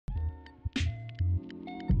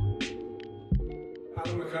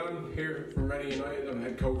Alan McCann here from Reading United. I'm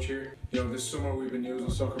head coach here. This summer we've been using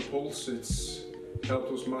SoccerPulse. It's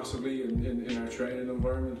helped us massively in our training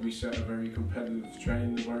environment. We set a very competitive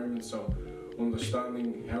training environment, so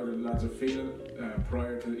understanding how the lads are feeling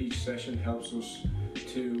prior to each session helps us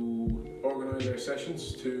to organise our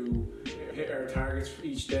sessions, to hit our targets for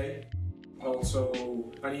each day.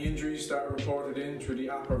 Also, any injuries that are reported in through the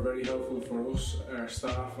app are very helpful for us, our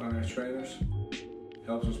staff and our trainers.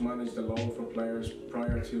 Helps us manage the load for players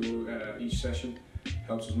prior to each session.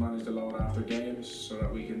 Helps us manage the load after games so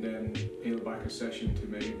that we can then peel back a session to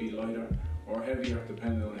maybe be lighter or heavier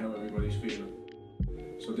depending on how everybody's feeling.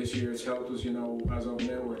 So this year it's helped us, as of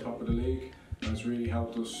now we're top of the league, and it's really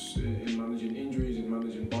helped us in managing injuries and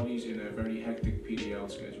managing bodies in a very hectic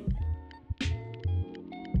PDL schedule.